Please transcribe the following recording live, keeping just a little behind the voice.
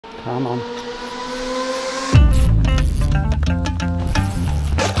Come on.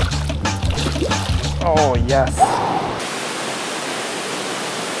 Oh, yes.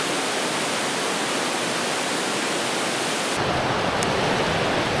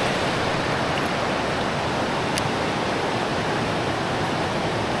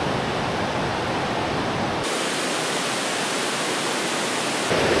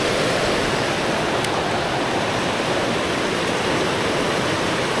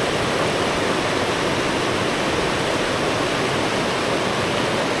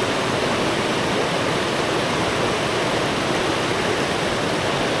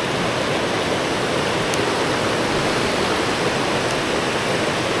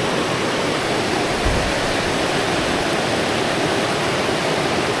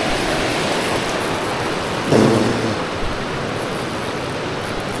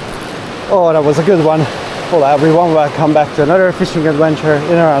 Oh, that was a good one. Hello everyone, welcome back to another fishing adventure in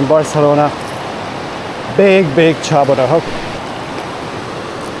and around Barcelona. Big chub on a hook.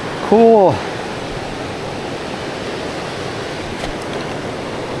 Cool.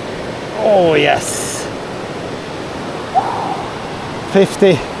 Oh yes.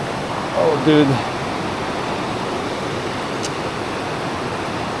 50. Oh dude.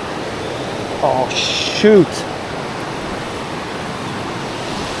 Oh shoot.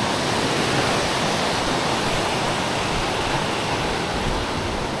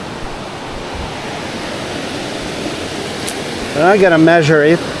 I'm gonna measure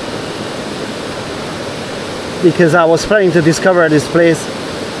it because I was planning to discover this place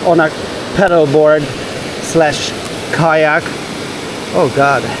on a paddleboard slash kayak. Oh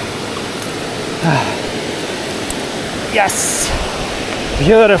god. Yes,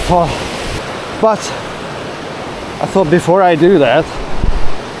 beautiful. But I thought before I do that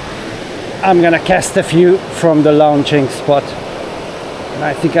I'm gonna cast a few from the launching spot, and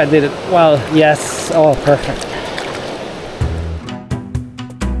I think I did it well. Yes. Oh, perfect.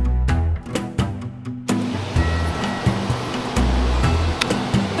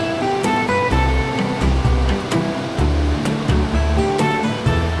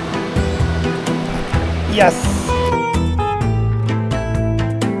 Yes.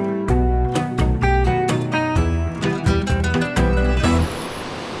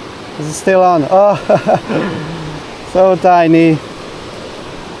 Is it still on? Oh, so tiny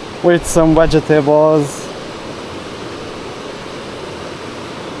with some vegetables.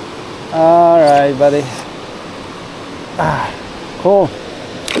 All right, buddy. Ah, cool.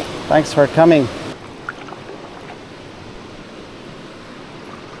 Thanks for coming.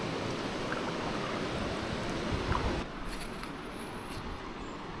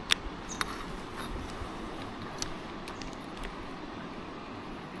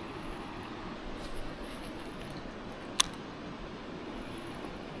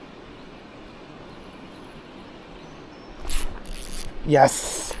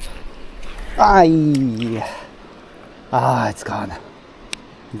 Yes. Aye. Ah, it's gone.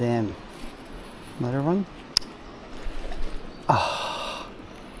 Damn. Another one. Ah.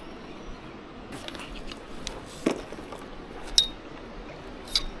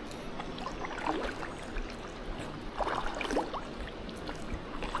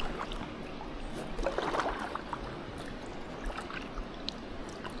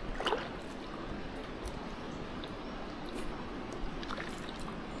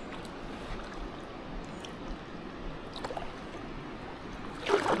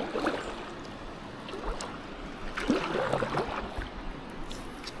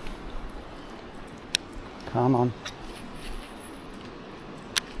 Come on.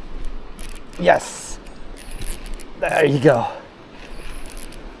 Yes. There you go.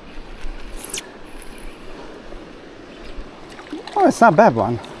 Oh, it's not a bad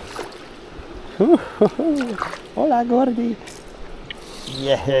one. Hola, Gordy.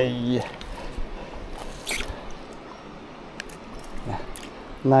 Yay. Yeah.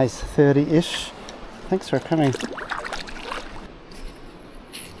 Nice 30-ish. Thanks for coming.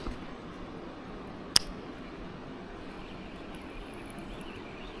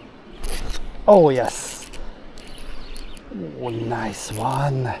 Oh yes. Oh, nice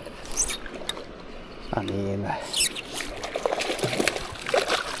one. I mean,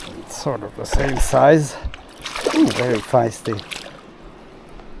 it's sort of the same size. Ooh, very feisty.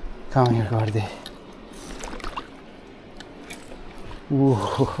 Come here, Gordy.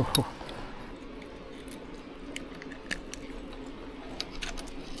 Ooh.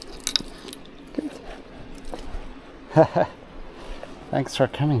 Good. Thanks for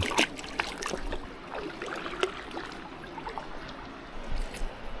coming.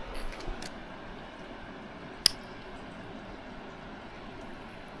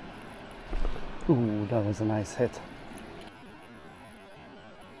 Ooh, that was a nice hit.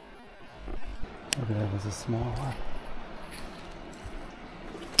 Maybe that was a small one.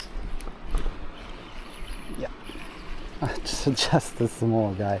 Yeah, just a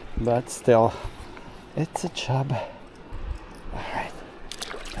small guy, but still, it's a chub. All right,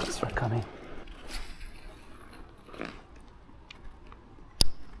 thanks for coming.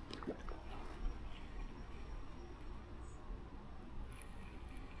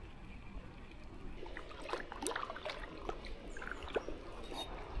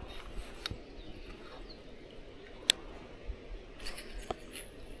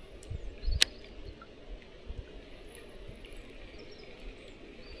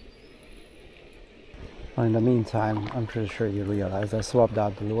 Well, in the meantime, I'm pretty sure you realize I swapped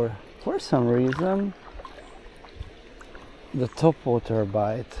out the lure. For some reason, the topwater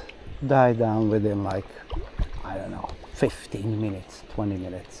bite died down within like, I don't know, 15 minutes, 20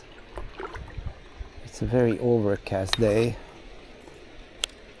 minutes. It's a very overcast day,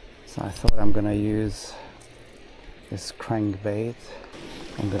 so I thought I'm gonna use this crankbait.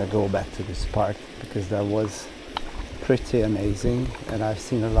 I'm gonna go back to this part because that was pretty amazing and I've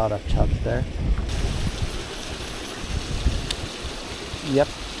seen a lot of chubs there. Yep.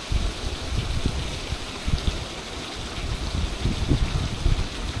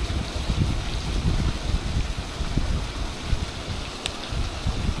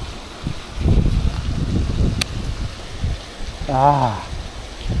 Ah,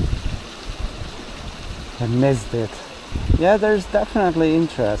 I missed it. Yeah, there's definitely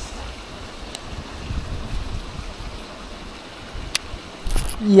interest.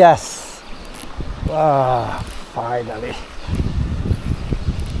 Yes. Ah, finally.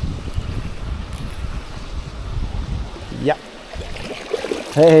 Yep.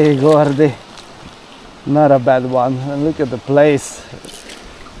 Hey, Gordy. Not a bad one. And look at the place.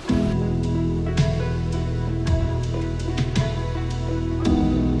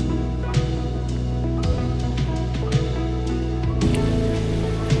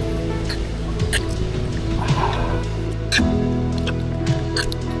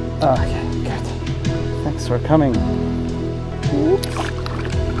 Okay, good. Thanks for coming.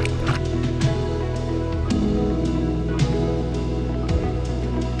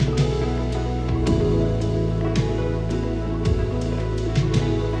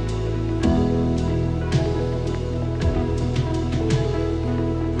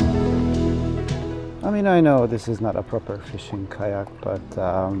 I mean, I know this is not a proper fishing kayak, but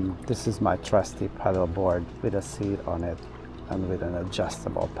this is my trusty paddle board with a seat on it and with an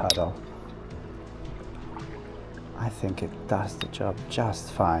adjustable paddle. I think it does the job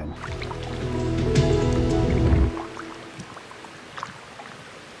just fine.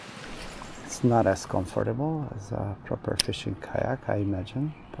 It's not as comfortable as a proper fishing kayak, I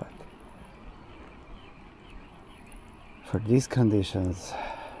imagine, but for these conditions,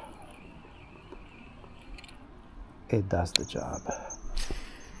 it does the job.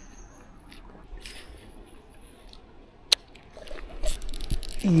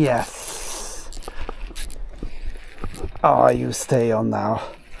 Yes. Oh, you stay on now.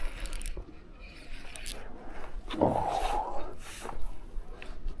 Oh,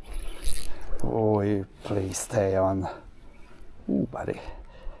 oh, you please stay on. Ooh, buddy.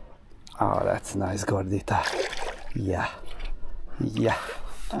 Oh, that's nice, gordita. Yeah, yeah.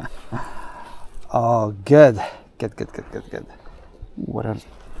 Oh, good. Good, good, good, good, good. What a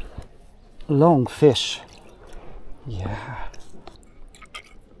long fish. Yeah.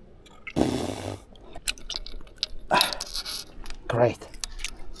 Great.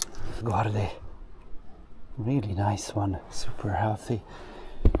 Gordy. Really nice one. Super healthy.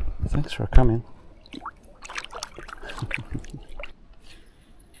 Thanks for coming.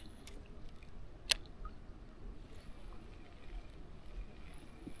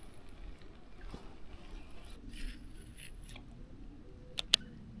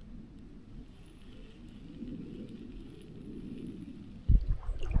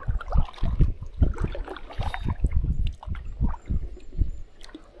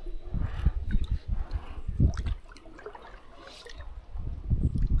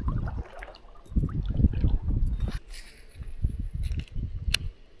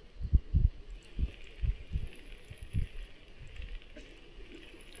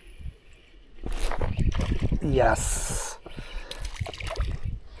 Yes.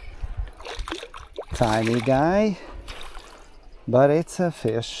 Tiny guy, but it's a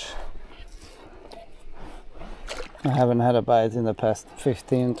fish. I haven't had a bite in the past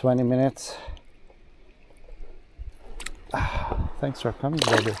 15-20 minutes. Thanks for coming,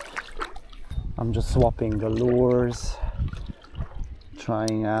 baby. I'm just swapping the lures,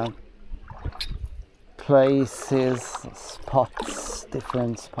 trying out places, spots,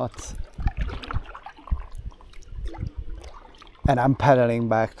 different spots. And I'm paddling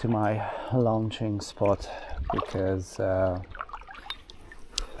back to my launching spot because I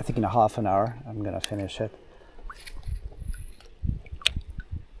think in a half an hour I'm gonna finish it.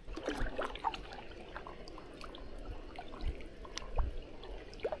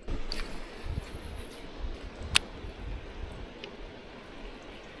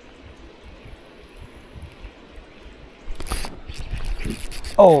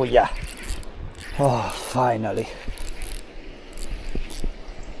 Oh yeah, oh finally.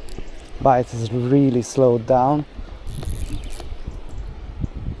 Bite has really slowed down.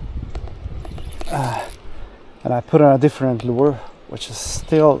 And I put on a different lure, which is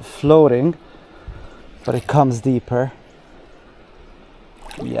still floating, but it comes deeper.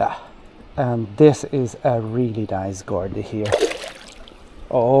 Yeah, and this is a really nice gordy here.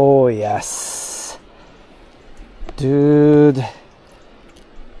 Oh yes, dude.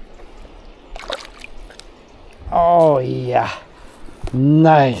 Oh yeah,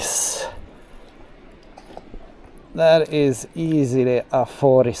 nice. That is easily a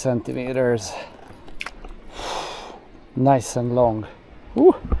 40 centimeters. Nice and long.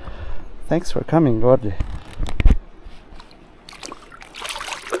 Woo. Thanks for coming, gordy.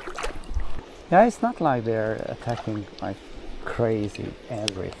 Yeah, it's not like they're attacking like crazy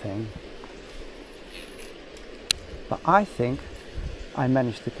everything. But I think I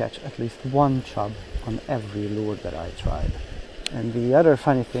managed to catch at least one chub on every lure that I tried. And the other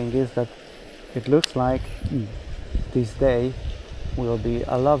funny thing is that it looks like this day will be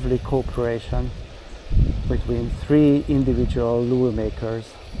a lovely cooperation between 3 individual lure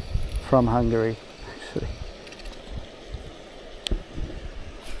makers from Hungary, actually.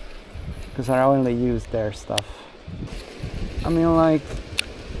 Because I only use their stuff. I mean, like,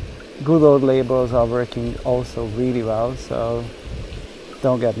 good old labels are working also really well, so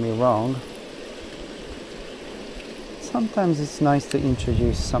don't get me wrong. Sometimes it's nice to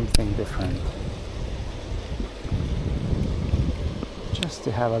introduce something different. Just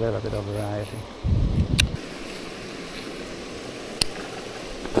to have a little bit of variety.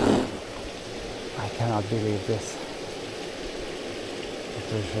 I cannot believe this. I'm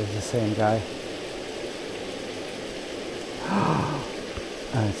pretty sure it's the same guy.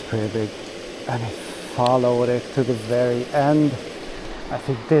 And it's pretty big. And I followed it to the very end. I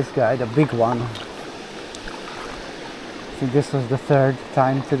think this guy, the big one, I think this was the 3rd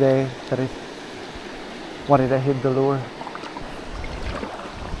time today that it wanted to hit the lure.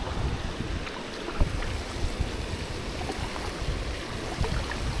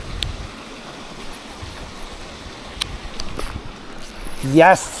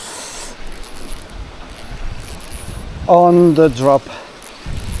 Yes! On the drop.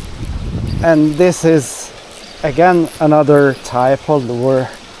 And this is again another type of lure.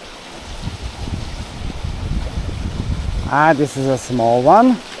 This is a small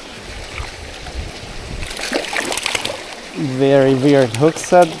one. Very weird hook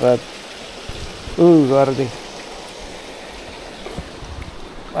set, but ooh, gordy.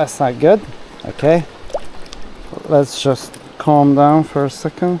 That's not good. Okay, let's just calm down for a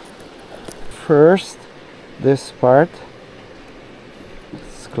second. First, this part.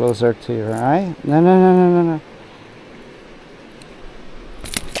 It's closer to your eye. No.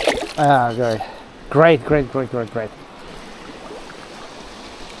 Ah, great. Great.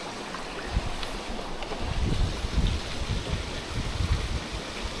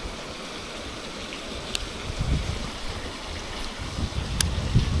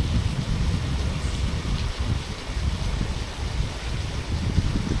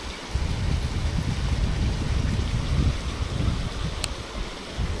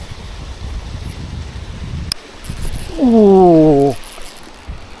 Ooh,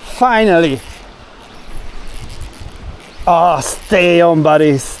 finally. Oh, stay on,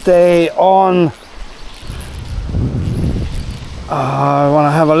 buddy, stay on. Oh, I want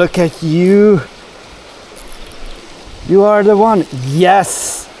to have a look at you. You are the one.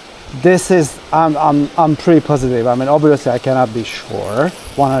 Yes, this is, I'm pretty positive. I mean, obviously I cannot be sure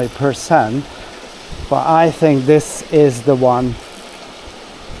 100%, but I think this is the one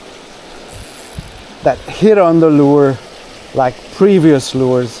that hit on the lure like previous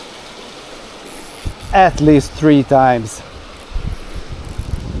lures at least 3 times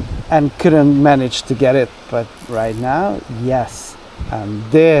and couldn't manage to get it, but right now, yes. And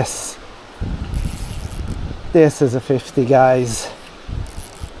this is a 50, guys.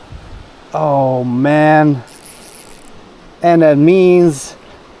 Oh man. And that means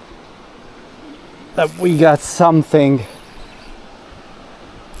that we got something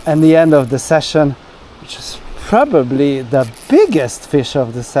at the end of the session. which is probably the biggest fish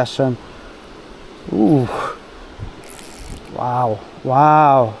of the session. Ooh, wow,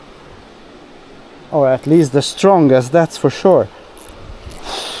 wow. Or at least the strongest, that's for sure.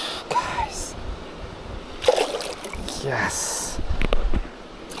 Guys, yes.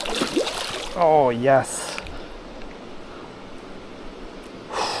 Oh yes.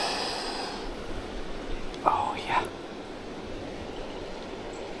 Oh yeah.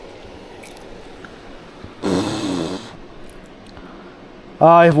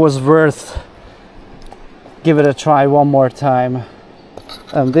 It was worth give it a try one more time,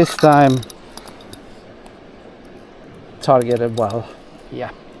 and this time targeted well.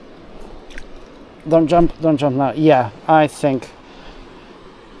 Yeah, don't jump now. Yeah, I think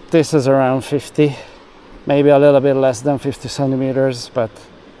this is around 50, maybe a little bit less than 50 centimeters, but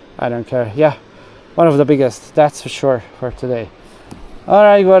I don't care. Yeah, one of the biggest, that's for sure, for today. All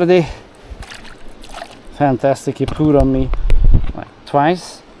right, Gordy, fantastic. You pooed on me like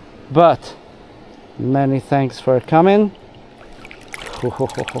twice, but many thanks for coming.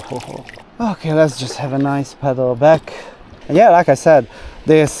 Okay, let's just have a nice pedal back. And yeah, like I said,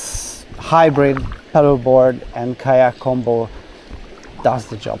 this hybrid paddleboard and kayak combo does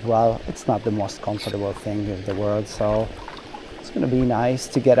the job well. It's not the most comfortable thing in the world, so it's gonna be nice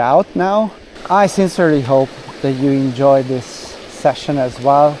to get out now. I sincerely hope that you enjoyed this session as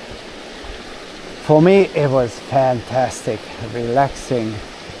well. For me, it was fantastic, relaxing,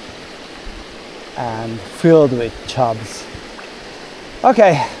 and filled with chubs.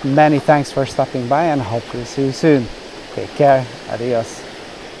 Okay, many thanks for stopping by, and hopefully see you soon. Take care, adios,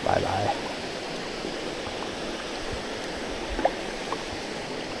 bye bye.